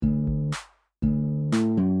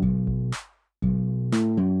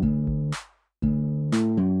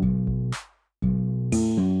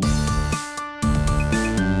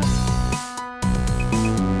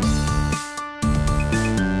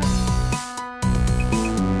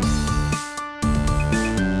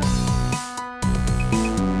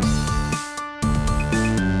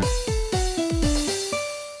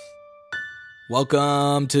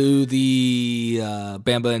Welcome to the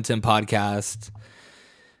Bamba and Tim podcast.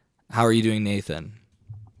 How are you doing, Nathan?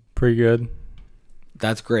 Pretty good.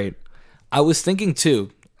 That's great. I was thinking too,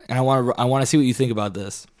 and I want to see what you think about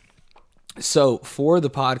this. So for the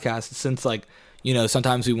podcast, since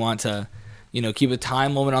sometimes we want to, keep a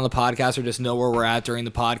time limit on the podcast or just know where we're at during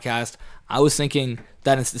the podcast, I was thinking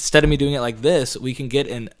that instead of me doing it like this, we can get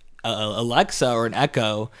an Alexa or an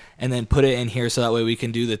Echo and then put it in here so that way we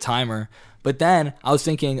can do the timer. But then I was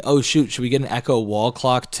thinking, oh shoot, should we get an Echo wall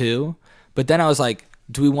clock too? But then I was like,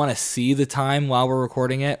 do we want to see the time while we're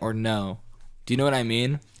recording it or no? Do you know what I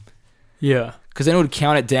mean? Yeah. Because then it would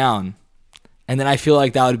count it down. And then I feel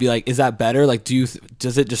like that would be like, is that better? Like, does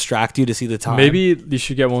it distract you to see the time? Maybe you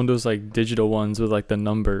should get one of those like digital ones with like the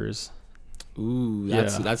numbers. Ooh,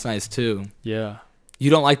 that's nice too. Yeah. You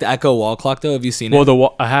don't like the Echo wall clock though? Have you seen it?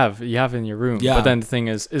 Well, I have. You have it in your room. Yeah. But then the thing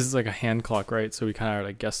is like a hand clock, right? So we kind of are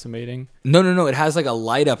like guesstimating. No. It has like a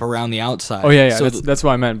light up around the outside. Oh yeah. So that's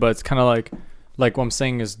what I meant. But it's kind of like what I'm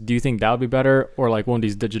saying is, do you think that would be better or like one of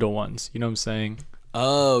these digital ones? You know what I'm saying?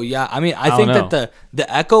 Oh yeah. I mean, I think that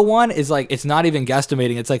the Echo one is like, it's not even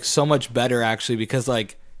guesstimating. It's like so much better actually because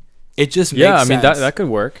like it just makes sense. Yeah. I mean that could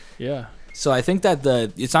work. Yeah. So I think that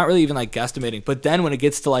it's not really even like guesstimating, but then when it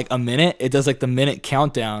gets to like a minute, it does like the minute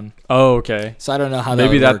countdown. Oh, okay. So I don't know how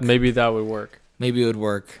maybe that would work. Maybe that would work. Maybe it would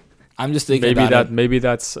work. I'm just thinking about it. Maybe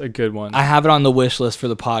that's a good one. I have it on the wish list for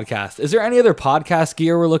the podcast. Is there any other podcast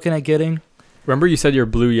gear we're looking at getting? Remember you said your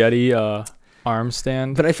Blue Yeti arm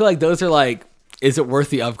stand? But I feel like those are like, is it worth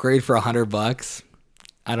the upgrade for $100?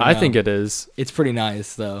 I don't know. I think it is. It's pretty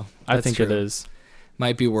nice though. I think it is.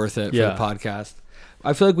 Might be worth it for the podcast.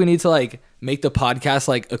 I feel like we need to like make the podcast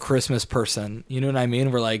like a Christmas person. You know what I mean?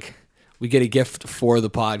 We're like, we get a gift for the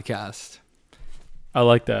podcast. I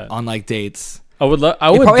like that. On like dates. I would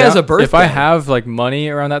probably has a birthday. If I have like money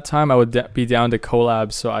around that time, I would be down to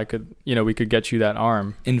collab so I could, we could get you that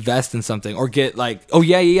arm. Invest in something or get like, oh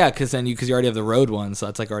yeah. Cause you already have the Rode one. So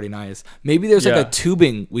that's like already nice. Maybe there's like a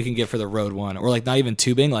tubing we can get for the Rode one or like not even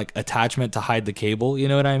tubing, like attachment to hide the cable. You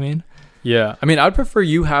know what I mean? Yeah. I mean, I'd prefer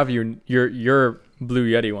you have your Blue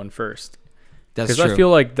Yeti one first. That's true. Because I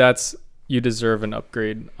feel like you deserve an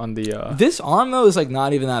upgrade on the. This arm though is like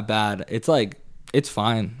not even that bad. It's like, it's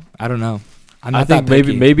fine. I don't know. I think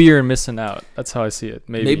maybe you're missing out. That's how I see it.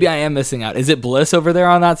 Maybe I am missing out. Is it Bliss over there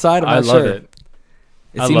on that side? I love it.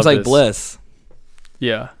 It seems like Bliss.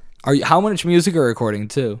 Yeah. How much music are you recording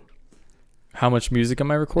too? How much music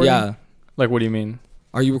am I recording? Yeah. Like, what do you mean?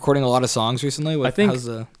 Are you recording a lot of songs recently? I think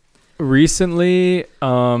recently,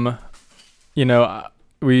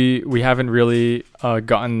 we haven't really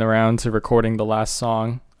gotten around to recording the last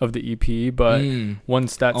song of the EP, but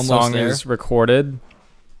once that song is recorded,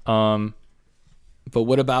 But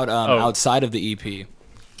what about outside of the EP?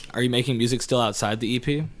 Are you making music still outside the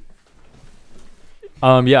EP?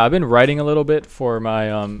 Yeah, I've been writing a little bit for my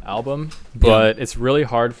album, but it's really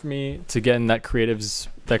hard for me to get in that creative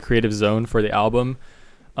zone for the album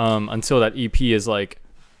until that EP is like,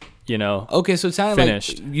 Okay, so it sounded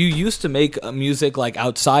finished. Like you used to make music like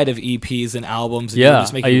outside of EPs and albums. And yeah, you were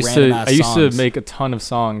just making I used to make a ton of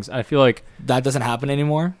songs. I feel like that doesn't happen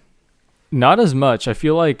anymore. Not as much. I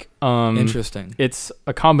feel like interesting. It's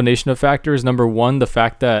a combination of factors. Number one, the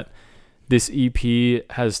fact that this EP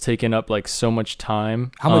has taken up like so much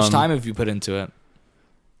time. How much time have you put into it?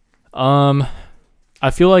 I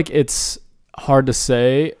feel like it's hard to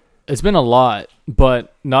say. It's been a lot,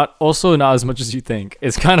 but not as much as you think.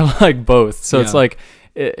 It's kind of like both. So it's like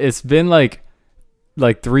it's been like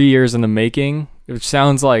 3 years in the making, which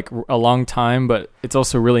sounds like a long time, but it's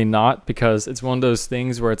also really not because it's one of those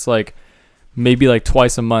things where it's like maybe like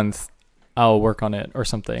twice a month I'll work on it or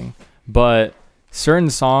something. But certain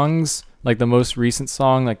songs, like the most recent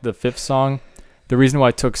song, like the 5th song, the reason why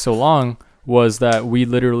it took so long was that we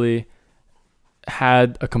literally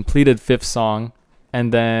had a completed 5th song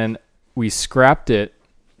and then we scrapped it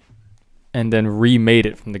and then remade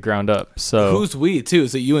it from the ground up. So who's we too?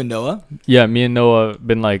 Is it you and Noah? Yeah, me and Noah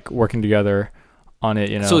been like working together on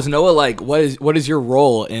it, So is Noah like what is your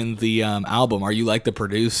role in the album? Are you like the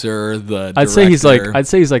producer, the director? I'd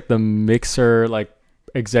say he's like the mixer, like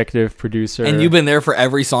executive producer. And you've been there for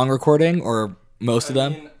every song recording or most of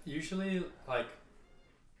them? Usually like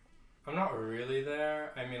I'm not really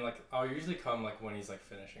there. I mean like I'll usually come like when he's like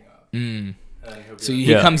finishing up. So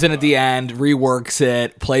he comes in at the end, reworks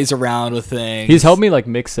it, plays around with things. He's helped me like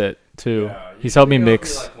mix it too. Yeah, he's helped me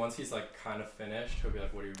mix. Like once he's like kind of finished, he'll be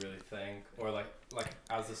like, "What do you really think?" Or like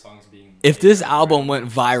as the song's being. If this album went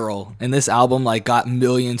viral and this album like got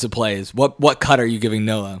millions of plays, what cut are you giving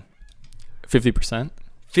Noah? 50%.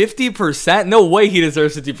 50%? No way he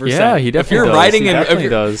deserves 50%. Yeah, he definitely does. He definitely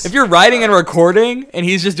does. If you're writing and recording and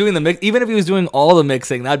he's just doing the mix, even if he was doing all the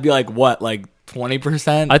mixing, that'd be like what, like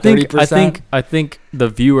 20%? I 30%? think the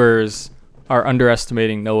viewers are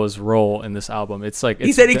underestimating Noah's role in this album. It's like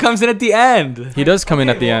he said he comes in at the end. He does come in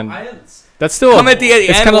at the end. That's still Come at the end.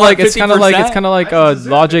 It's kind of like 50%?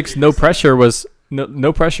 Logic's No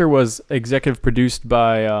Pressure was executive produced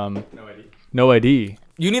by No ID.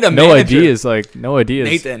 You need a No manager. ID is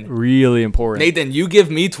Nathan, really important. Nathan, you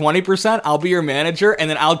give me 20%, I'll be your manager, and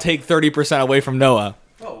then I'll take 30% away from Noah.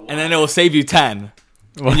 And then it will save you 10.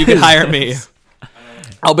 And you can hire me.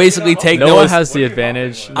 I'll basically take Noah Noah's... has the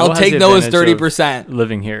advantage. I'll take Noah's 30%.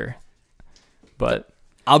 Living here. But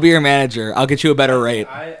I'll be your manager. I'll get you a better rate.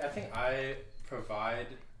 I think I provide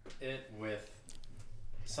it with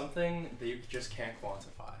something that you just can't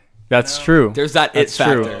quantify. that's true. There's that That's it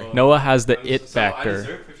true. factor. Noah has the it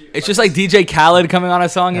factor. It's just like DJ Khaled coming on a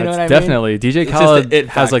song, you know what I mean? Definitely. DJ It's just Khaled the it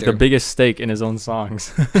has like the factor. biggest stake in his own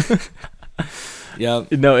songs.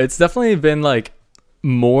 Yep. No, it's definitely been like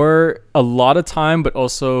a lot of time, but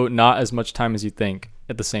also not as much time as you think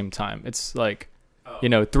at the same time. It's like,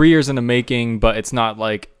 3 years in the making, but it's not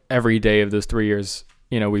like every day of those 3 years,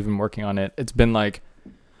 we've been working on it. It's been like,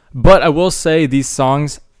 but I will say these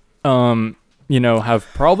songs, have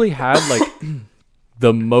probably had like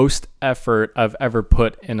the most effort I've ever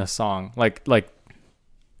put in a song. And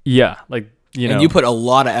you put a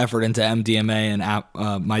lot of effort into MDMA and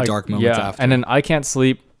My Dark Moments after. And then I Can't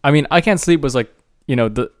Sleep. I mean, I Can't Sleep was like,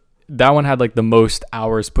 that one had like the most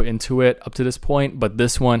hours put into it up to this point, but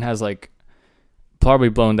this one has like probably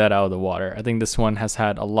blown that out of the water. I think this one has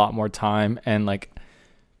had a lot more time, and like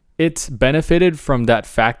it's benefited from that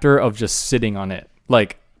factor of just sitting on it,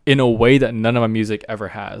 like in a way that none of my music ever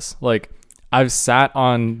has. Like I've sat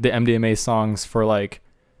on the MDMA songs for like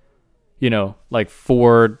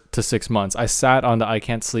 4 to 6 months. I sat on the I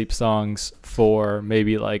Can't Sleep songs for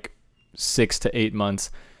maybe like 6 to 8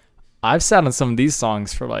 months. I've sat on some of these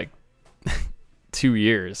songs for like 2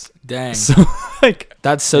 years. Dang. So like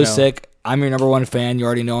that's so sick. I'm your number one fan. You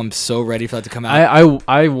already know I'm so ready for that to come out.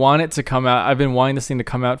 I want it to come out. I've been wanting this thing to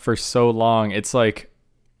come out for so long. It's like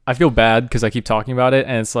I feel bad because I keep talking about it,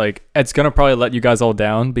 and it's like it's gonna probably let you guys all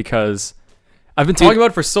down because I've been talking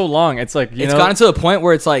about it for so long. It's like it's gotten to a point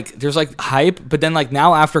where it's like there's like hype, but then like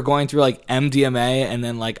now after going through like MDMA and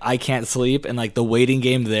then like I Can't Sleep and like the waiting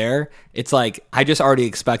game there, it's like I just already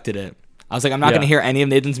expected it. I was like, I'm not gonna hear any of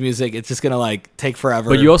Nathan's music. It's just gonna like take forever.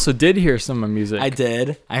 But you also did hear some of my music. I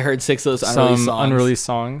did. I heard 6 of those unreleased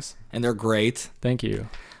songs, and they're great. Thank you.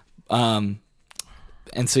 And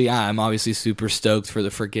so yeah, I'm obviously super stoked for the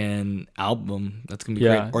freaking album. That's gonna be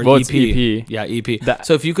great. Or well, EP. it's EP. Yeah, EP.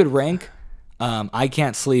 So if you could rank I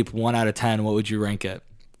Can't Sleep 1 out of 10, what would you rank it?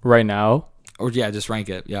 Right now? Or yeah, just rank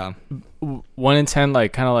it. Yeah. 1 in 10,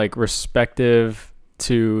 like kind of like respective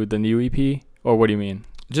to the new EP, or what do you mean?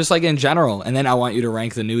 Just like in general, and then I want you to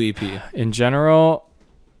rank the new EP. In general,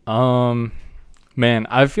 man,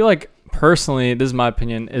 I feel like personally, this is my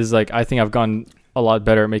opinion, is like I think I've gotten a lot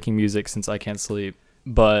better at making music since I Can't Sleep.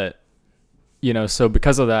 But so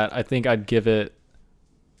because of that, I think I'd give it,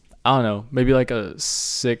 I don't know, maybe like a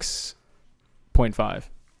 6.5.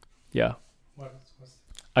 Yeah.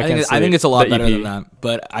 I think it's a lot better than that.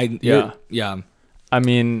 But yeah. I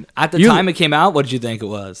mean, at the time it came out, what did you think it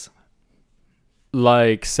was?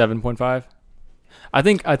 Like 7.5. I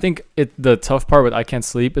think the tough part with I Can't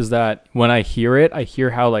Sleep is that when I hear it, I hear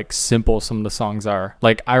how like simple some of the songs are.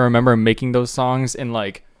 Like I remember making those songs in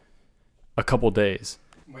like a couple days.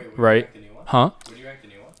 Wait, right? Rank the new one? Huh? Would you rank the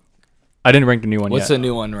new one? I didn't rank the new one What's yet. the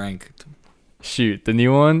new one ranked? Shoot, the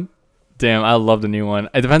new one? Damn, I love the new one.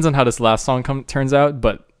 It depends on how this last song turns out,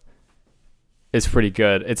 but it's pretty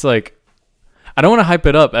good. It's like, I don't want to hype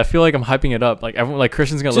it up. I feel like I'm hyping it up. Like everyone, like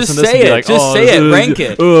Christian's gonna listen to this and be like, just say it, rank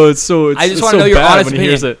it. Oh, it's so. I just want to know your honest when he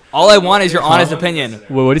hears opinion. it. All I want is your honest opinion.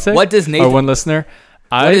 What do you say? What does Nathan? Or one listener.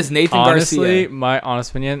 What is Nathan honestly, Garcia? my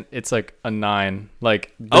honest opinion, it's like a 9.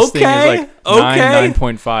 Like this thing is like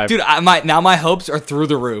 9.5. Dude, my hopes are through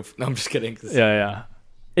the roof. No, I'm just kidding. Yeah.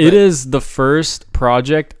 It is the first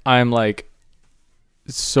project I'm like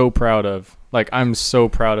so proud of. Like I'm so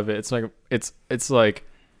proud of it. It's like it's like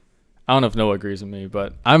I don't know if Noah agrees with me,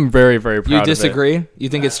 but I'm very, very proud of it. You disagree? You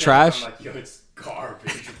think it's trash? I'm like, yo, it's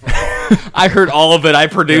garbage, bro. I heard all of it. I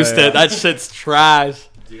produced it. That shit's trash.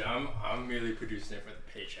 Dude, I'm merely producing it for the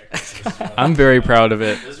paycheck. I'm very proud of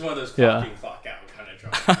it. This is one of those clock in, clock out kind of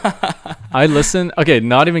drugs. I listen. Okay,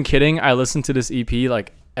 not even kidding. I listen to this EP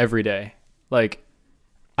like every day. Like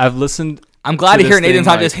I've listened. I'm glad to hear Nathan's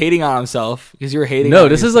not like, just hating on himself because you were hating. No, on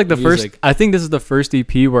this your is like the music. first. I think this is the first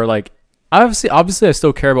EP where like obviously I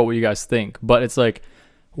still care about what you guys think, but it's like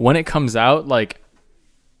when it comes out, like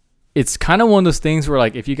it's kind of one of those things where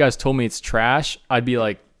like if you guys told me it's trash, I'd be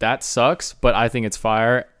like, that sucks, but I think it's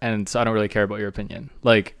fire, and so I don't really care about your opinion.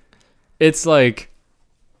 Like it's like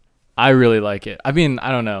I really like it. I mean,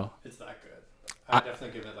 I don't know. It's that good. I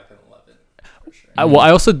definitely give it like an 11 for sure. I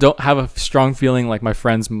also don't have a strong feeling like my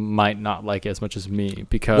friends might not like it as much as me,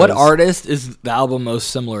 because What artist is the album most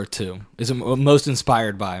similar to? Is it most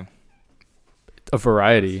inspired by? a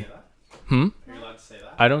variety. Are you allowed to say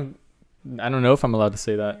that? I don't know if I'm allowed to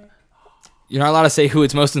say that. You're not allowed to say who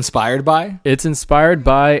it's most inspired by? It's inspired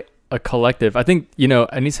by a collective. I think,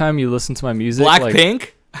 anytime you listen to my music, Blackpink?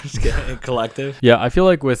 I'm just kidding. Collective? Yeah, I feel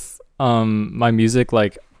like with my music,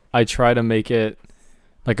 like I try to make it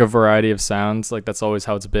like a variety of sounds. Like that's always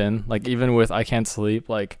how it's been. Like even with I Can't Sleep,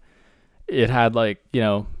 like it had like,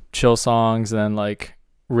 chill songs and then like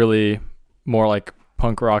really more like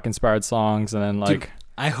punk rock inspired songs, and then like Dude,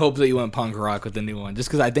 I hope that you went punk rock with the new one, just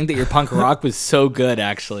because I think that your punk rock was so good.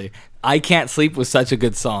 Actually, I Can't Sleep was such a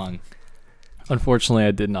good song. Unfortunately,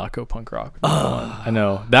 I did not go punk rock with that one. I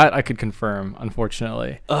know that I could confirm,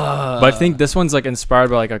 unfortunately, but I think this one's like inspired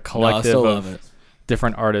by like a collective of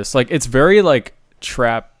different artists. Like it's very like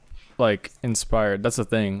trap like inspired. That's the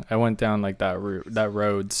thing. I went down like that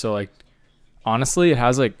road. So like honestly, it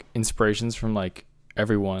has like inspirations from like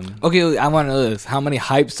everyone. Okay, I want to know this. How many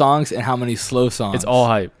hype songs and how many slow songs? It's all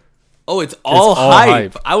hype. Oh, it's all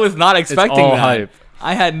hype. I was not expecting all that. Hype.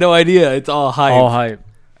 I had no idea. It's all hype. All hype.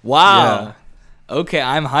 Wow. Yeah. Okay,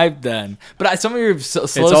 I'm hyped then. But some of your slow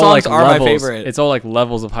It's all songs like are levels. my favorite. It's all like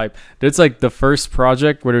levels of hype. It's like the first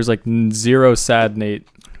project where there's like zero sad Nate.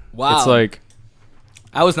 Wow. It's like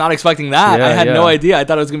I was not expecting that. Yeah, I had yeah. no idea. I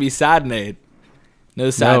thought it was gonna be sad Nate. No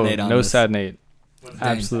sad Nate on no this. sad Nate.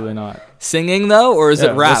 Absolutely not. Singing though, or is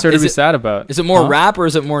it rap? What's there to be sad about? Is it more rap or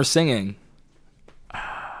is it more singing?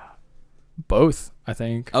 Both, I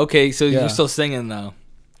think. Okay, so Yeah. you're still singing though.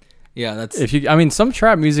 Yeah, that's some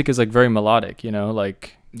trap music is like very melodic,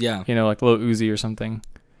 like yeah. like Lil Uzi or something.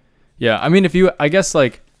 Yeah, I mean I guess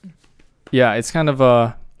like yeah, it's kind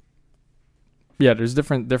of there's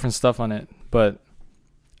different stuff on it, but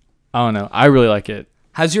I don't know. I really like it.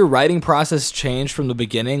 Has your writing process changed from the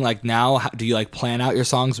beginning? Like now, do you like plan out your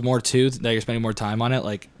songs more too? That you're spending more time on it.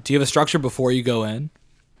 Like, do you have a structure before you go in?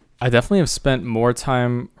 I definitely have spent more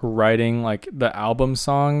time writing like the album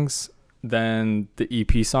songs than the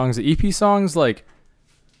EP songs. The EP songs, like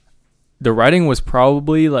the writing was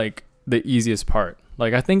probably like the easiest part.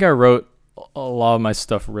 Like I think I wrote a lot of my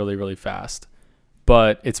stuff really, really fast,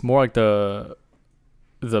 but it's more like the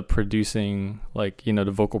producing, like, the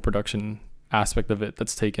vocal production aspect of it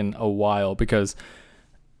that's taken a while, because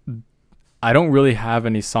I don't really have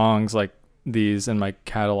any songs like these in my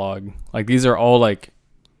catalog. Like these are all like,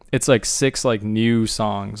 it's like 6 like new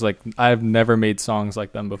songs. Like I've never made songs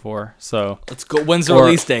like them before. So Let's go. When's the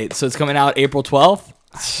release date? So it's coming out April 12th?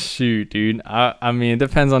 Shoot, dude. I mean, it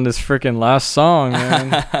depends on this freaking last song,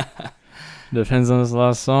 man. Depends on this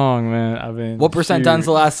last song, man. What percent done's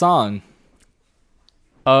the last song?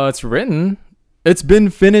 It's written. It's been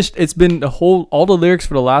finished. It's been all the lyrics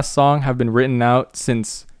for the last song have been written out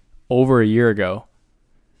since over a year ago.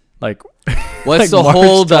 Like, what's like the March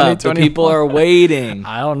hold up? The 2021. people are waiting.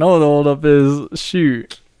 I don't know what the hold up is.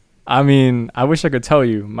 Shoot. I mean, I wish I could tell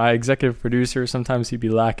you. My executive producer, sometimes he'd be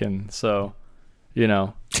lacking. So, it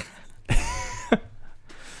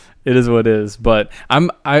is what it is. But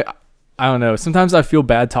I don't know. Sometimes I feel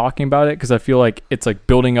bad talking about it because I feel like it's like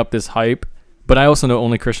building up this hype. But I also know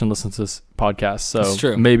only Christian listens to this podcast. So That's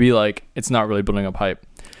true. Maybe like it's not really building up hype.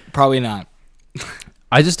 Probably not.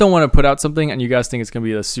 I just don't want to put out something and you guys think it's going to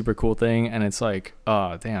be a super cool thing. And it's like,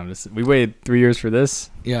 oh, damn, we waited 3 years for this.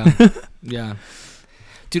 Yeah. Yeah.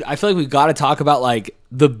 Dude, I feel like we got to talk about like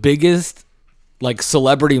the biggest like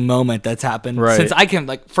celebrity moment that's happened since I can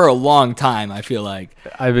like for a long time. I feel like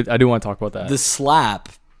I do want to talk about that. The slap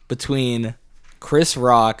between Chris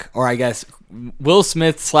Rock, or I guess Will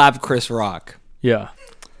Smith slapped Chris Rock. Yeah.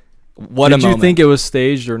 What a moment. Did you think it was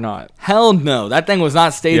staged or not? Hell no. That thing was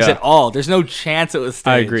not staged at all. There's no chance it was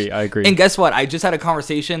staged. I agree. And guess what? I just had a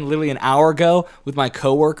conversation literally an hour ago with my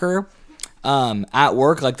coworker at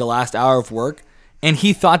work, like the last hour of work, and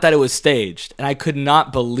he thought that it was staged, and I could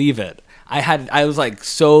not believe it. I was like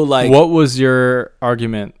so like. What was your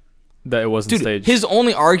argument that it wasn't staged? His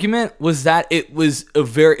only argument was that it was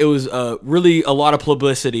really a lot of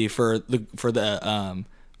publicity for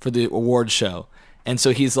the award show. And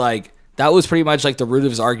so he's like, that was pretty much like the root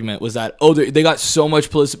of his argument was that, they got so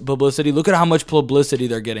much publicity. Look at how much publicity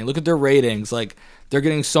they're getting. Look at their ratings. Like, they're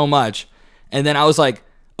getting so much. And then I was like,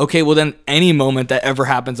 okay, well then any moment that ever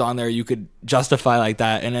happens on there, you could justify like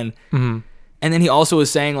that. And then, and then he also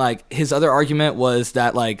was saying like his other argument was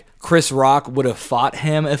that like Chris Rock would have fought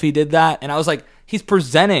him if he did that. And I was like, he's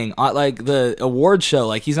presenting at like the award show.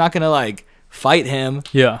 Like he's not going to like fight him.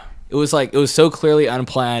 Yeah. It was so clearly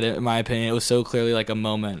unplanned in my opinion. It was so clearly like a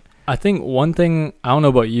moment. I think one thing, I don't know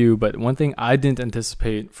about you, but one thing I didn't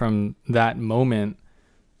anticipate from that moment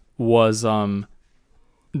was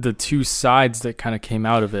the two sides that kind of came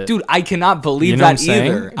out of it. Dude, I cannot believe You know what that I'm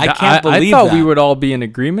either. saying? I can't believe I thought that. we would all be in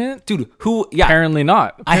agreement. Dude, who? Yeah. Apparently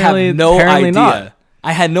not. I have Apparently no idea. not.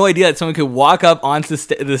 I had no idea that someone could walk up onto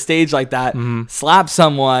the stage like that, slap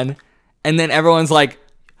someone, and then everyone's like,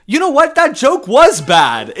 you know what? That joke was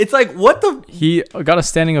bad. It's like, what the? He got a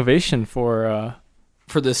standing ovation for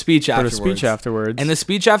the speech afterwards. the speech afterwards. And the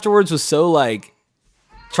speech afterwards was so like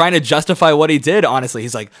trying to justify what he did. Honestly,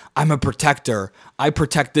 he's like, I'm a protector. I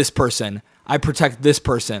protect this person. I protect this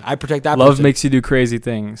person. I protect that person. Love makes you do crazy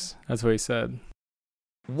things. That's what he said.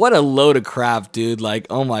 What a load of crap, dude. Like,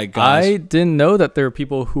 oh my gosh. I didn't know that there were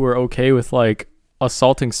people who were okay with like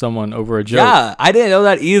assaulting someone over a joke. Yeah, I didn't know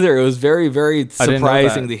that either. It was very, very I didn't know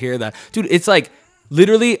surprising that. to hear that. Dude, it's like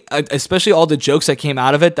literally, especially all the jokes that came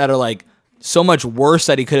out of it that are like so much worse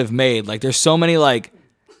that he could have made. Like there's so many like,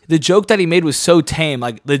 the joke that he made was so tame.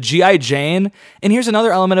 Like the G.I. Jane. And here's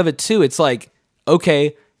another element of it too. It's like,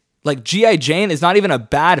 okay, like G.I. Jane is not even a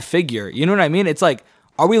bad figure. You know what I mean? It's like,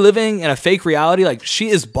 are we living in a fake reality? Like she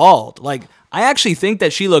is bald. Like I actually think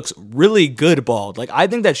that she looks really good bald. Like I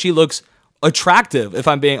think that she looks attractive, if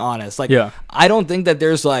I'm being honest. Like I don't think that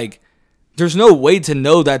there's no way to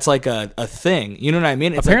know that's like a thing. You know what I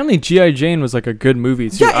mean? It's apparently like, G.I. Jane was like a good movie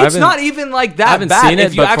too. Yeah, it's not even like that. I haven't bad. seen it,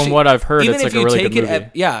 If you but actually, from what I've heard, even it's if like a you really take good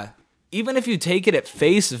it movie. even if you take it at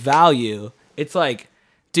face value, it's like,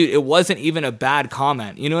 dude, it wasn't even a bad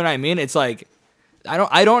comment. You know what I mean? It's like,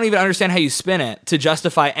 I don't even understand how you spin it to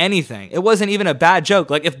justify anything. It wasn't even a bad joke.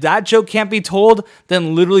 Like if that joke can't be told,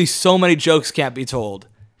 then literally so many jokes can't be told.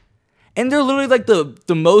 And they're literally like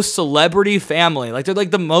the most celebrity family. Like they're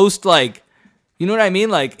like the most like, you know what I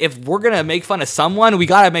mean? Like if we're going to make fun of someone, we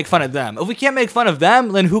got to make fun of them. If we can't make fun of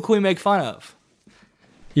them, then who can we make fun of?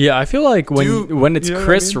 Yeah, I feel like when it's you know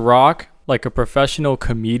Chris what I mean? Rock, like a professional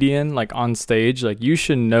comedian, like on stage, like you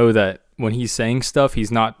should know that when he's saying stuff,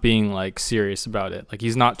 he's not being like serious about it. Like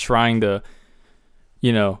he's not trying to,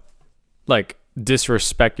 you know, like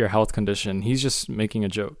disrespect your health condition. He's just making a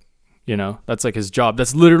joke. You know, that's like his job.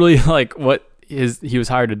 That's literally like what he was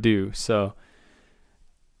hired to do. So,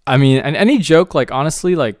 I mean, and any joke, like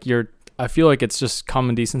honestly, like I feel like it's just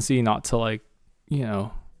common decency not to like, you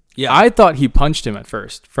know. Yeah. I thought he punched him at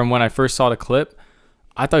first. From when I first saw the clip,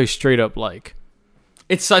 I thought he straight up like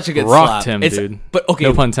it's such a good rocked slap. him, dude. But okay,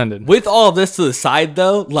 no pun intended. With all of this to the side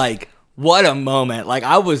though, like what a moment. Like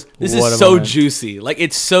this What is a so moment. juicy. Like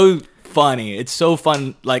it's so funny. It's so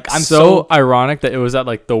fun. Like I'm so ironic that it was at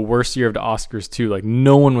like the worst year of the Oscars too. Like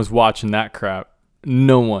no one was watching that crap.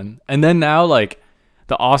 No one. And then now like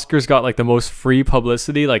the Oscars got like the most free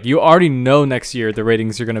publicity. Like you already know next year the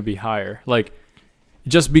ratings are going to be higher. Like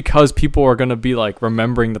just because people are going to be like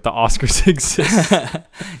remembering that the Oscars exist.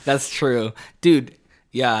 That's true. Dude,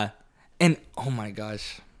 yeah. And oh my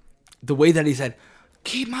gosh. The way that he said,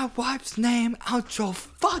 "Keep my wife's name out your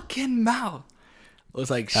fucking mouth." It was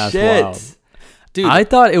like, That's shit. wild. Dude, I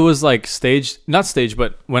thought it was like staged, not staged,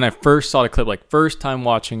 but when I first saw the clip, like first time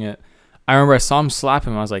watching it, I remember I saw him slap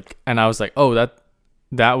him. I was like, oh,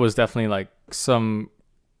 that was definitely like some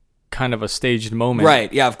kind of a staged moment.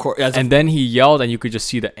 right. Yeah, of course. And then he yelled and you could just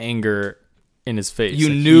see the anger in his face. You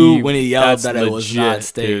Like, knew when he yelled that's that it was not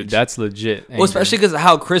staged. Dude, that's legit. Well, especially because of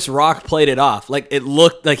how Chris Rock played it off. Like it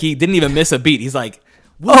looked like he didn't even miss a beat. He's like,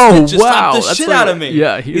 oh, just wow. slapped the That's shit like- out of me.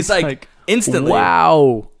 Yeah, he's like instantly.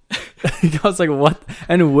 Wow. I was like, what?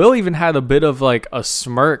 And Will even had a bit of like a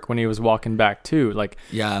smirk when he was walking back too. Like,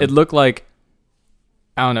 Yeah. it looked like,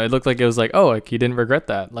 I don't know. It looked like it was like, oh, like he didn't regret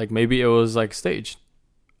that. Like maybe it was like staged.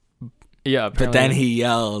 Yeah. But then he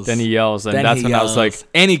yells. and Then that's he when I was like, yells.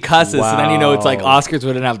 And he cusses. So then you know it's like Wow. Oscars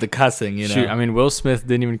wouldn't have the cussing. You know. shoot. I mean, Will Smith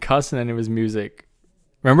didn't even cuss in any of his music.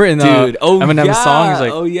 Remember in Dude. Oh Eminem's yeah. song? He's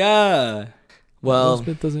like, oh yeah. Will Well,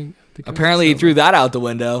 Smith doesn't. apparently he threw that out the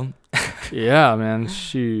window. Yeah, man.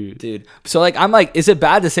 Shoot. Dude. So like I'm like, is it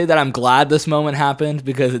bad to say that I'm glad this moment happened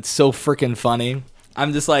because it's so freaking funny?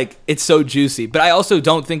 I'm just like, it's so juicy. But I also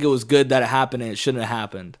don't think it was good that it happened and it shouldn't have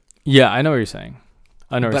happened. Yeah, I know what you're saying.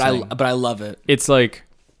 I know what you're saying. But I love it. It's like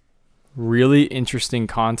really interesting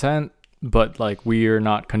content, but like we are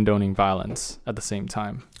not condoning violence at the same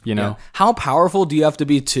time, you know? Yeah. How powerful do you have to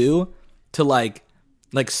be to like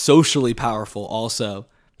socially powerful also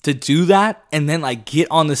to do that and then like get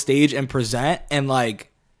on the stage and present and like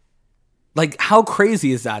how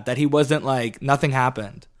crazy is that he wasn't like nothing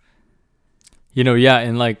happened? You know, yeah,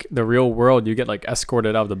 in like the real world, you get like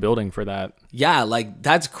escorted out of the building for that. Yeah, like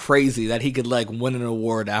that's crazy that he could like win an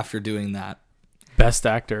award after doing that. Best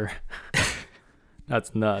actor.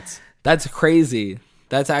 That's nuts. That's crazy.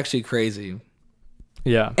 That's actually crazy.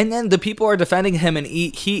 Yeah. And then the people are defending him, and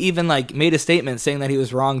he even like made a statement saying that he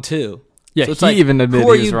was wrong too. Yeah, so it's he like, even admitted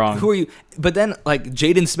he was wrong. Who are you? But then like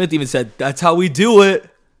Jaden Smith even said, "That's how we do it.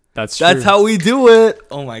 That's true. That's how we do it."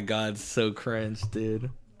 Oh my god, so cringe, dude.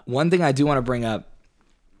 One thing I do want to bring up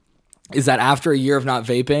is that after a year of not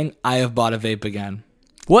vaping, I have bought a vape again.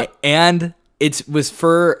 What? And it was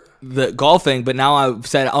for the golfing, but now I've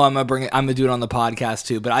said, "Oh, I'm gonna do it on the podcast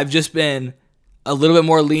too." But I've just been a little bit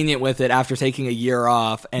more lenient with it after taking a year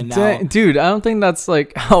off, and now, dude, I don't think that's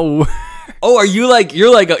like how. Oh, are you like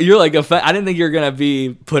you're like I didn't think you were gonna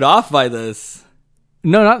be put off by this.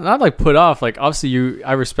 No, not like put off. Like obviously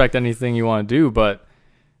I respect anything you want to do, but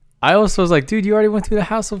I also was like, dude, you already went through the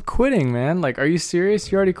hassle of quitting, man. Like, are you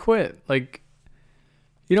serious? You already quit. Like,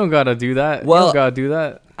 you don't gotta do that. Well, you don't gotta do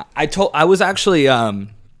that. I was actually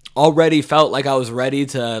already felt like I was ready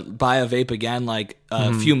to buy a vape again like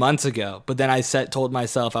a few months ago, but then I told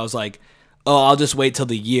myself, I was like, oh, I'll just wait till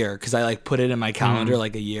the year, because I like put it in my calendar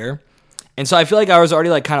like a year. And so I feel like I was already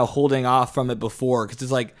like kind of holding off from it before, because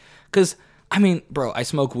it's like, because I mean, bro, I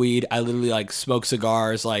smoke weed. I literally like smoke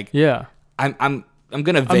cigars. Like, yeah, I'm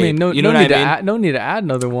gonna vape. I mean, no, you know no what need I mean? to add, no need to add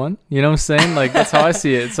another one. You know what I'm saying? Like that's how I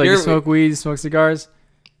see it. It's like you smoke weed, you smoke cigars.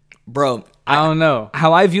 Bro, I don't know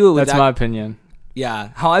how I view it. With that's my opinion.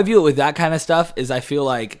 Yeah, how I view it with that kind of stuff is, I feel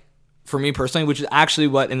like, for me personally, which is actually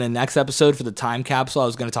what in the next episode for the time capsule I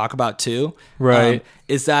was going to talk about too, right?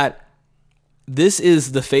 Is that this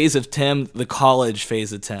is the phase of Tim, the college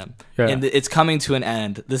phase of Tim, and it's coming to an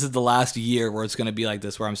end. This is the last year where it's going to be like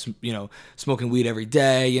this, where I'm, smoking weed every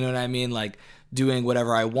day. You know what I mean? Like doing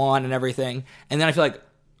whatever I want and everything. And then I feel like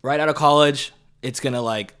right out of college, it's going to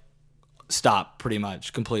like stop pretty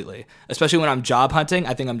much completely. Especially when I'm job hunting,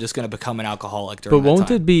 I think I'm just going to become an alcoholic during that time. But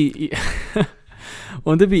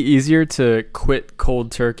won't it be easier to quit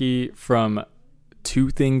cold turkey from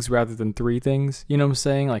 2 things rather than 3 things? You know what I'm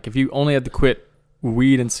saying? Like if you only had to quit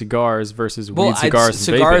weed and cigars versus weed, cigars,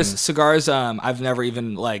 and vaping. Cigars, I've never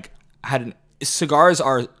even like had cigars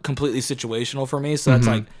are completely situational for me. So that's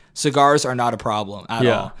like, cigars are not a problem at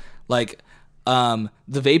all. Like, the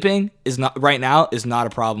vaping is not a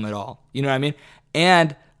problem at all. You know what I mean?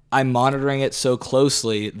 And I'm monitoring it so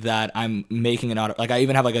closely that I'm making I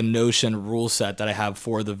even have like a Notion rule set that I have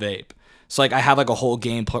for the vape. So like I have like a whole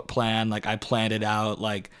game plan. Like I planned it out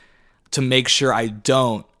like to make sure I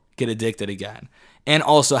don't get addicted again. And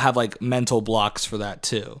also have like mental blocks for that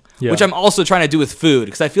too, which I'm also trying to do with food.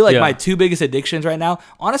 Cause I feel like my 2 biggest addictions right now,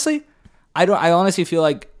 honestly, I honestly feel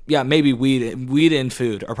like, maybe weed and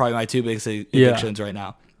food are probably my 2 biggest addictions right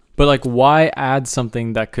now. But like, why add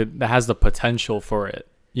something that has the potential for it?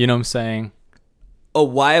 You know what I'm saying? Oh,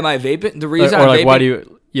 why am I vaping? The reason or I'm like, vaping, why do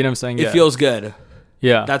you know what I'm saying? It feels good.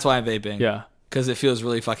 Yeah. That's why I'm vaping. Yeah. Because it feels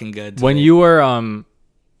really fucking good. When you were,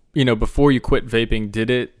 before you quit vaping, did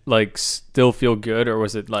it like still feel good, or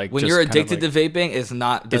was it like when just you're addicted to vaping, it's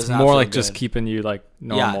not. It's not more feel like good. just keeping you like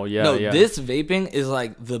normal. Yeah. This vaping is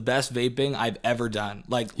like the best vaping I've ever done.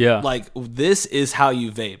 Like, this is how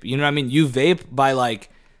you vape. You know what I mean? You vape by like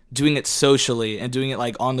doing it socially and doing it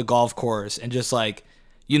like on the golf course and just like,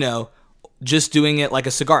 just doing it like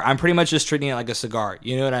a cigar. I'm pretty much just treating it like a cigar.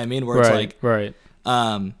 You know what I mean? Where it's like, right.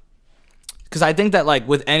 Because I think that like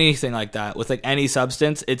with anything like that, with like any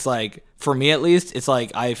substance, it's like, for me at least, it's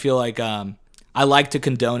like I feel like I like to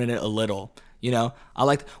condone it a little.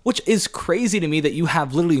 Which is crazy to me that you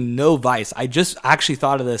have literally no vice. I just actually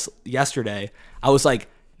thought of this yesterday. I was like,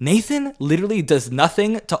 Nathan literally does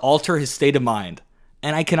nothing to alter his state of mind.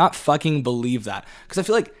 And I cannot fucking believe that. Because I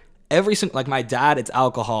feel like like my dad, it's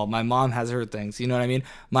alcohol. My mom has her things. You know what I mean?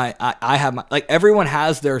 I have like everyone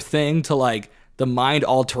has their thing to like the mind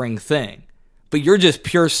altering thing. But you're just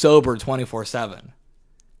pure sober 24/7.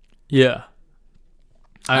 Yeah.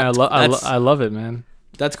 I love it, man.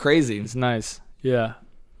 That's crazy. It's nice. Yeah.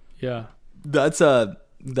 That's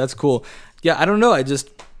cool. Yeah, I don't know. I guess,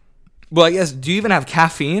 do you even have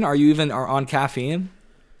caffeine? Are you even on caffeine?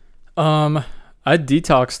 I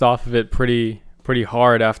detoxed off of it pretty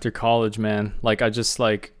hard after college, man. Like I just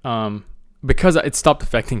like because it stopped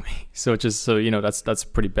affecting me. So that's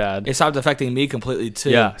pretty bad. It stopped affecting me completely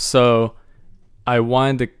too. Yeah. So I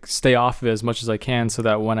wanted to stay off of it as much as I can so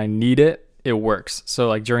that when I need it, it works. So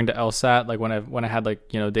like during the LSAT, like when I had like,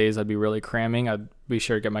 days I'd be really cramming, I'd be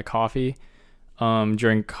sure to get my coffee.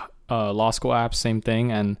 during law school apps, same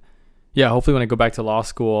thing. And yeah, hopefully when I go back to law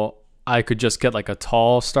school, I could just get like a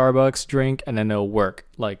tall Starbucks drink and then it'll work.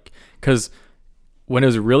 Like, because when it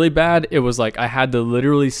was really bad, it was like I had to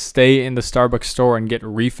literally stay in the Starbucks store and get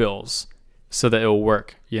refills so that it'll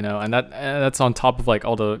work, you know. And that's on top of like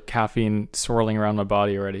all the caffeine swirling around my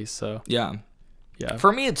body already. So yeah. Yeah.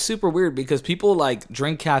 For me, it's super weird because people like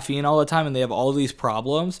drink caffeine all the time and they have all these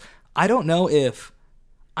problems. I don't know if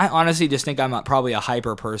I honestly just think I'm probably a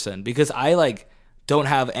hyper person because I like don't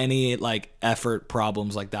have any like effort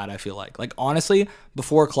problems like that. I feel like honestly,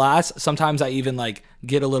 before class, sometimes I even like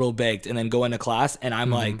get a little baked and then go into class and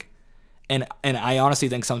I'm like, and I honestly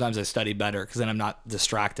think sometimes I study better because then I'm not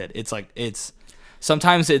distracted. It's like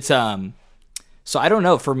sometimes it's so I don't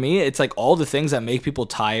know. For me, it's like all the things that make people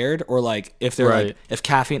tired, or like if they're like if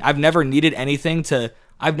caffeine. I've never needed anything to.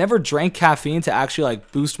 I've never drank caffeine to actually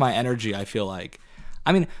like boost my energy. I feel like.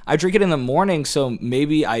 I mean, I drink it in the morning, so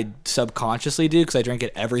maybe I subconsciously do because I drink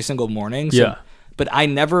it every single morning. So, yeah. But I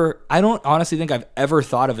don't honestly think I've ever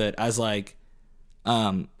thought of it as like,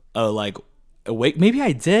 like awake. Maybe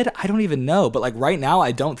I did. I don't even know. But like right now,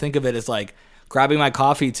 I don't think of it as like grabbing my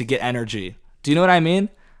coffee to get energy. Do you know what I mean?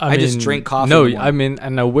 I just drink coffee. No, I mean,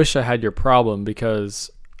 and I wish I had your problem because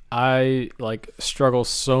I like struggle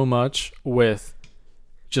so much with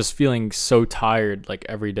just feeling so tired like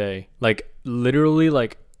every day. Like literally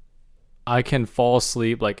like I can fall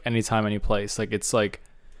asleep like anytime, any place. Like it's like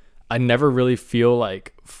I never really feel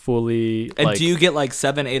like fully. And like, do you get like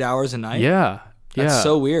 7-8 hours a night? Yeah. That's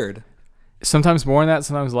so weird. Sometimes more than that,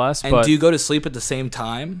 sometimes less. And but do you go to sleep at the same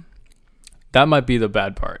time? that might be the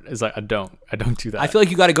bad part. Is like I don't do that. I feel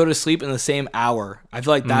like you got to go to sleep in the same hour. I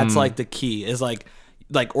feel like that's like the key. Is like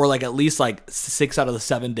or like at least like 6 out of the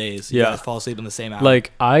 7 days. You guys fall asleep in the same hour.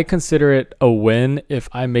 Like I consider it a win if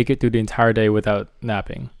I make it through the entire day without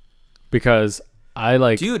napping, because I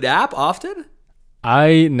like. Do you nap often?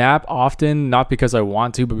 I nap often, not because I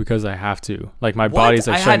want to, but because I have to. Like my body's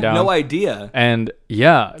like shutting down. I had no idea. And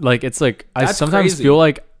yeah, like it's like That's I sometimes crazy. feel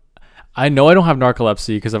like I know I don't have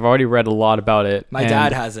narcolepsy because I've already read a lot about it. My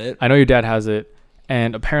dad has it. I know your dad has it.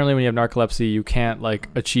 And apparently when you have narcolepsy, you can't like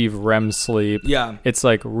achieve REM sleep. Yeah. It's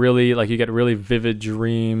like really like you get really vivid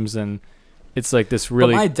dreams, and it's like this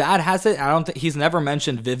really. But my dad has it. I don't think he's never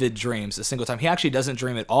mentioned vivid dreams a single time. He actually doesn't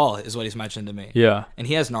dream at all, is what he's mentioned to me. Yeah. And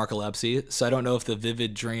he has narcolepsy, so I don't know if the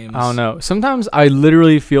vivid dreams. I don't know. Sometimes I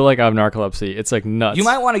literally feel like I have narcolepsy. It's like nuts. You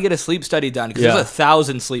might want to get a sleep study done because there's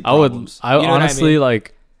 1,000 sleep I would. problems. I You know honestly what I mean?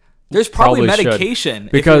 like. There's probably probably medication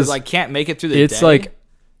should, because if you like can't make it through the day. It's like,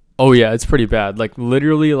 oh yeah, it's pretty bad. Like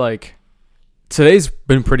literally, like today's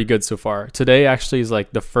been pretty good so far. Today actually is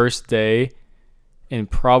like the first day in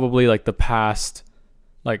probably like the past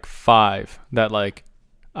like 5 that like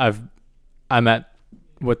I'm at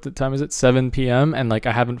what the time is it 7 p.m. and like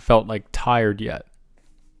I haven't felt like tired yet.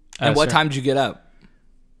 And what time did you get up?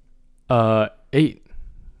 8,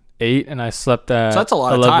 and I slept at. So that's a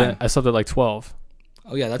lot of 11, time. I slept at like 12.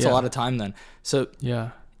 Oh yeah, that's a lot of time then. So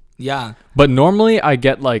Yeah. But normally I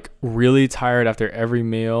get like really tired after every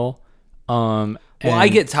meal. Well, I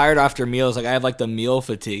get tired after meals. Like I have like the meal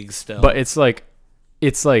fatigue still. But it's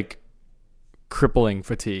like crippling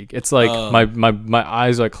fatigue. It's like my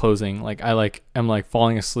eyes are like closing. Like I like am like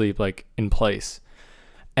falling asleep like in place.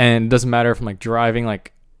 And it doesn't matter if I'm like driving,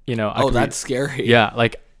 like, you know. That's scary. Yeah.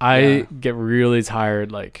 Like I get really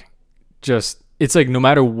tired. Like just, it's like no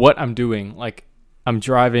matter what I'm doing, like I'm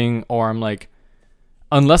driving or I'm like,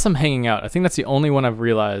 unless I'm hanging out. I think that's the only one I've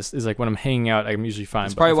realized is like when I'm hanging out, I'm usually fine.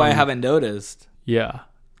 That's probably why I haven't noticed. Yeah.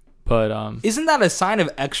 But isn't that a sign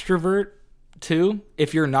of extrovert too?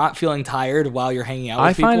 If you're not feeling tired while you're hanging out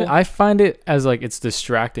with people? I find it as like it's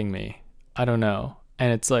distracting me. I don't know.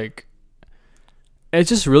 And it's like, it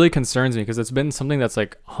just really concerns me because it's been something that's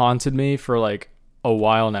like haunted me for like a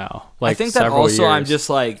while now. Like I think that several also years. I'm just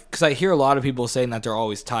like, because I hear a lot of people saying that they're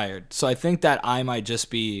always tired. So I think that I might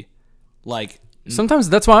just be like. Sometimes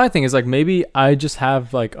that's why I think is like maybe I just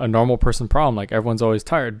have like a normal person problem. Like everyone's always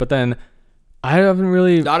tired. But then I haven't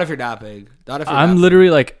really. Not if you're that big. Not if you're I'm that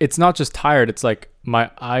literally like, it's not just tired. It's like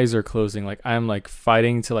my eyes are closing. Like I'm like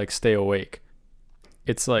fighting to like stay awake.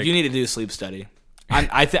 It's like. You need to do a sleep study.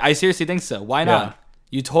 I seriously think so. Why not? Yeah.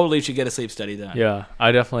 You totally should get a sleep study done. Yeah,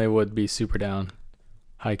 I definitely would be super down.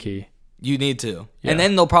 High key. You need to. Yeah. And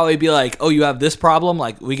then they'll probably be like, oh, you have this problem.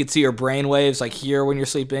 Like we could see your brain waves like here when you're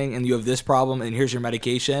sleeping and you have this problem and here's your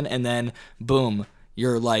medication. And then boom,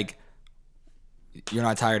 you're like, you're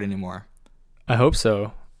not tired anymore. I hope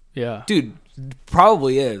so. Yeah. Dude,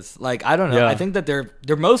 probably is. Like, I don't know. Yeah. I think that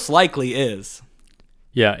there most likely is.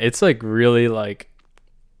 Yeah, it's like really like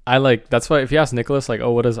that's why if you ask Nicholas, like,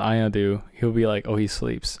 oh, what does Aya do? He'll be like, oh, he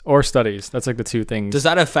sleeps or studies. That's like the two things. Does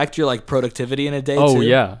that affect your like productivity in a day? Oh too?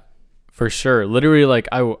 yeah, for sure. Literally, like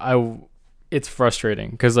it's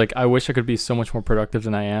frustrating because like I wish I could be so much more productive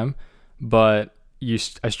than I am, but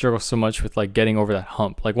I struggle so much with like getting over that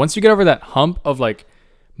hump. Like once you get over that hump of like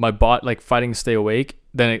my bot like fighting to stay awake,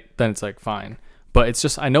 then it's like fine. But it's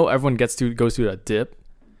just I know everyone goes through that dip.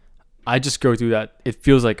 I just go through that. It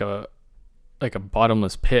feels like a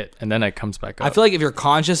bottomless pit, and then it comes back up. I feel like if you're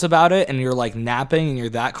conscious about it and you're like napping and you're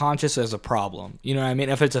that conscious, there's a problem. You know what I mean?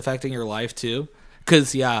 If it's affecting your life too,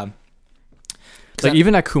 because like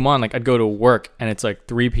even at Kumon, like I'd go to work and it's like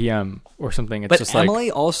 3 p.m. or something. It's but just Emily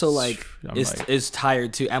like, also like is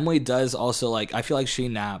tired too. Emily does also like I feel like she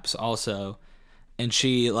naps also, and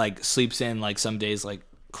she like sleeps in like some days like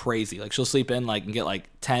crazy. Like she'll sleep in like and get like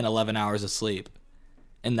 10, 11 hours of sleep,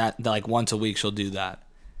 and that like once a week she'll do that.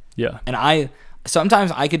 Yeah. And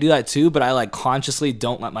sometimes I could do that too, but I like consciously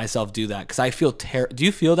don't let myself do that because I feel do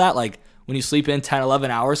you feel that like when you sleep in 10,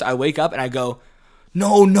 11 hours, I wake up and I go,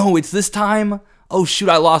 no, it's this time. Oh shoot,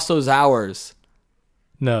 I lost those hours.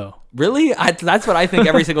 No. Really? That's what I think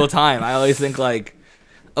every single time. I always think like,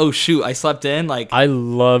 oh shoot, I slept in. Like I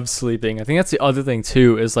love sleeping. I think that's the other thing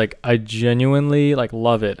too, is like I genuinely like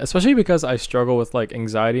love it, especially because I struggle with like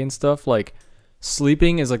anxiety and stuff. Like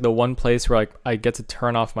sleeping is like the one place where like I get to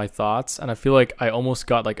turn off my thoughts, and I feel like I almost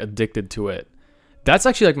got like addicted to it. That's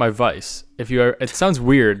actually like my vice. It sounds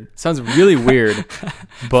weird. It sounds really weird.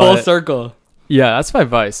 But full circle. Yeah, that's my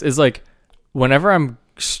vice. Is like whenever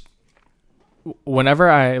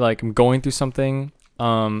I like am going through something,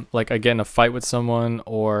 like I get in a fight with someone,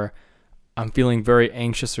 or I'm feeling very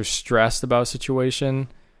anxious or stressed about a situation,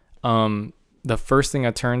 the first thing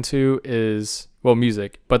I turn to is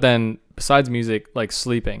music. But then besides music, like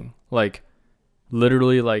sleeping, like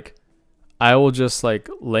literally like I will just like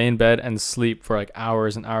lay in bed and sleep for like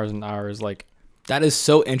hours and hours and hours. Like that is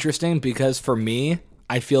so interesting because for me,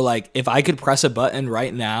 I feel like if I could press a button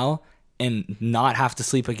right now and not have to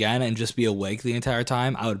sleep again and just be awake the entire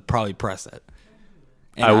time, I would probably press it.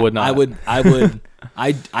 And I would not. I would.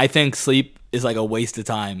 I think sleep is like a waste of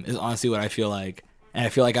time. Is honestly what I feel like, and I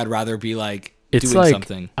feel like I'd rather be like doing like,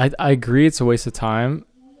 something. I agree, it's a waste of time,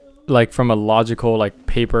 like from a logical like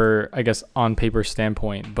paper, I guess on paper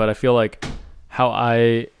standpoint. But I feel like how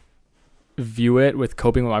I view it with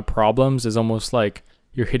coping with my problems is almost like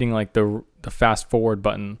you're hitting like the fast forward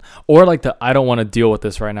button, or like I don't want to deal with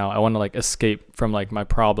this right now. I want to like escape from like my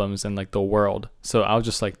problems and like the world. So I'll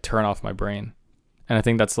just like turn off my brain. And I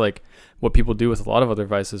think that's like what people do with a lot of other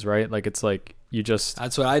vices, right? Like it's like you just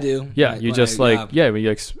that's what I do. Yeah, you just like when you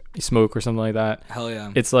like smoke or something like that. Hell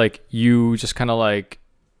yeah. It's like you just kind of like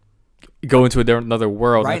go into another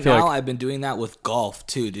world. Right now, I've been doing that with golf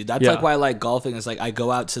too, dude. That's like why I like golfing. Is like I go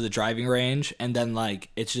out to the driving range and then like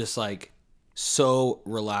it's just like so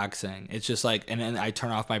relaxing. It's just like, and then I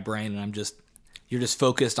turn off my brain and you're just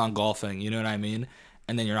focused on golfing. You know what I mean?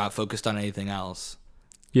 And then you're not focused on anything else.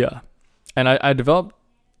 Yeah. And I developed,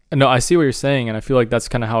 no, I see what you're saying. And I feel like that's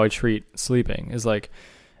kind of how I treat sleeping is like,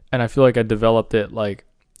 and I feel like I developed it like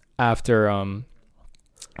after I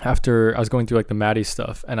was going through like the Maddie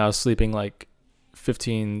stuff and I was sleeping like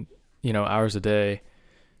 15, hours a day.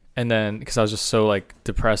 And then because I was just so like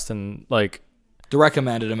depressed and like the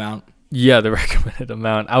recommended amount. Yeah, the recommended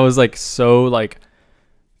amount. I was like so like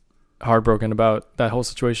heartbroken about that whole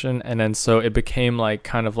situation. And then so it became like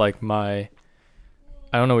kind of like my,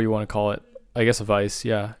 I don't know what you want to call it. I guess a vice.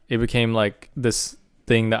 Yeah. It became like this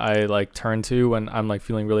thing that I like turn to when I'm like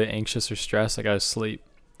feeling really anxious or stressed. I gotta sleep.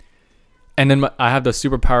 And then I have the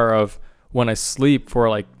superpower of when I sleep for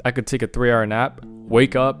like, I could take a 3-hour nap,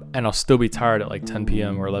 wake up, and I'll still be tired at like 10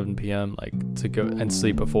 p.m. or 11 p.m. like to go and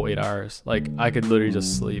sleep a full 8 hours. Like I could literally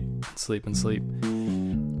just sleep.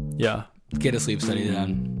 Yeah. Get a sleep study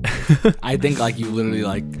done. I think like you literally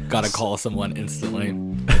like gotta call someone instantly.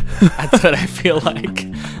 That's what I feel like.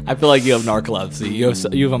 I feel like you have narcolepsy.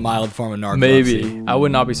 You have a mild form of narcolepsy. Maybe. I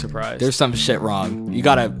would not be surprised. There's some shit wrong. You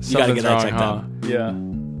gotta get that checked out. Yeah.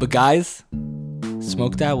 But guys,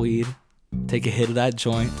 smoke that weed, take a hit of that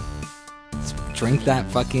joint, drink that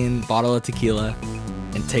fucking bottle of tequila,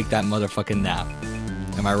 and take that motherfucking nap.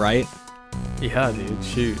 Am I right? Yeah, dude.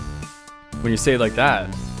 Shoot. When you say it like that,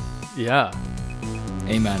 yeah.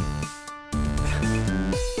 Amen.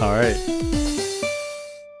 All right.